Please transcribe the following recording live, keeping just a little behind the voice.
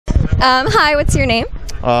Hi, what's your name?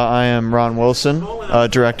 I am Ron Wilson,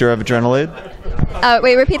 director of Adrenalade.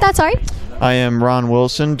 Wait, repeat that, sorry. I am Ron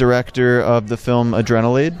Wilson, director of the film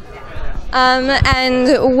Adrenalade.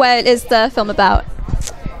 And what is the film about?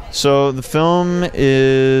 So the film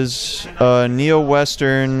is a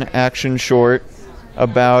neo-western action short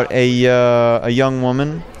about a young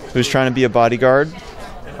woman who's trying to be a bodyguard,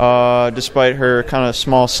 despite her kind of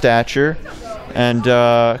small stature and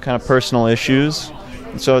kind of personal issues.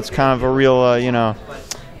 So it's kind of a real,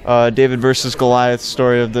 David versus Goliath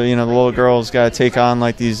story of the little girl's got to take on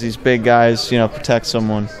like these big guys, protect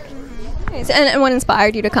someone. Nice. And what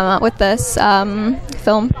inspired you to come out with this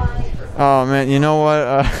film? Oh man, you know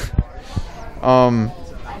what?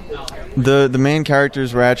 The main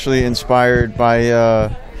characters were actually inspired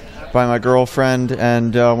by my girlfriend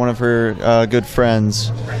and one of her good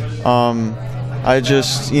friends.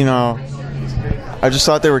 I just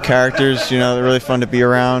thought they were characters, they're really fun to be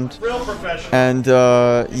around. And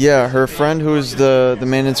yeah, her friend, who is the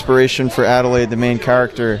main inspiration for Adelaide, the main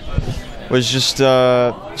character, was just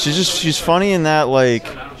she's funny in that, like,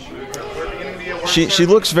 she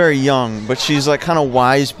looks very young, but she's like kind of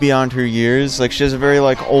wise beyond her years. Like, she has a very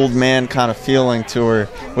like old man kind of feeling to her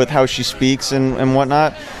with how she speaks and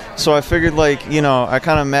whatnot. So I figured, like, I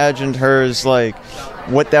kind of imagined her as like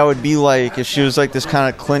what that would be like if she was like this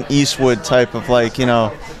kind of Clint Eastwood type of like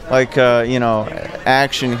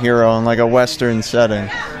action hero in like a western setting.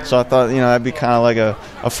 So I thought that'd be kind of like a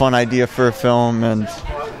fun idea for a film, and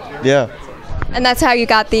yeah. And that's how you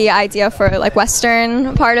got the idea for like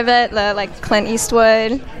western part of it, the like Clint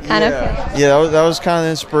Eastwood kind of. Yeah, that was kind of the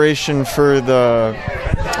inspiration for the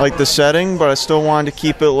setting, but I still wanted to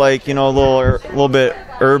keep it like a little bit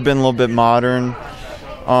urban, a little bit modern.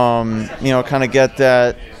 Kind of get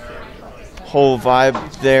that whole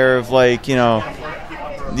vibe there of like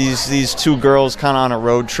these two girls kind of on a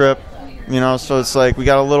road trip. So it's like we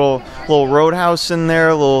got a little Roadhouse in there,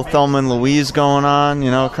 a little Thelma and Louise going on.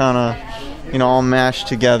 Kind of. All mashed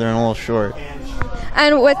together in a little short.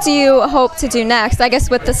 And what do you hope to do next? I guess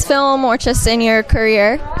with this film or just in your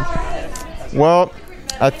career? Well,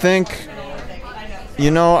 I think,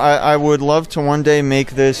 I would love to one day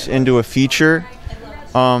make this into a feature.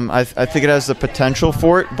 I think it has the potential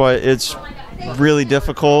for it, but it's really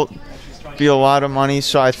difficult. Be a lot of money.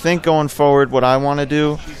 So I think going forward, what I want to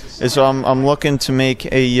do is I'm looking to make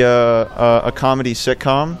a comedy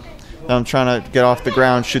sitcom. I'm trying to get off the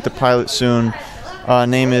ground, shoot the pilot soon.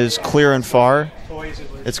 Name is Clear and Far.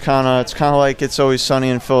 It's kind of like It's Always Sunny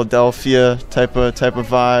in Philadelphia type of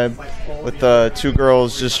vibe, with two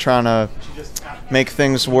girls just trying to make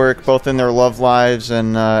things work, both in their love lives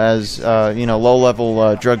and as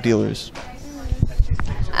low-level drug dealers.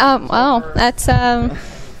 Wow, that's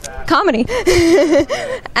comedy.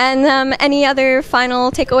 And any other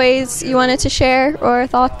final takeaways you wanted to share or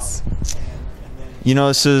thoughts?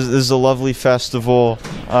 This is a lovely festival.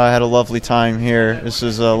 I had a lovely time here. This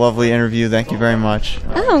is a lovely interview. Thank you very much.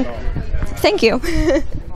 Oh, thank you.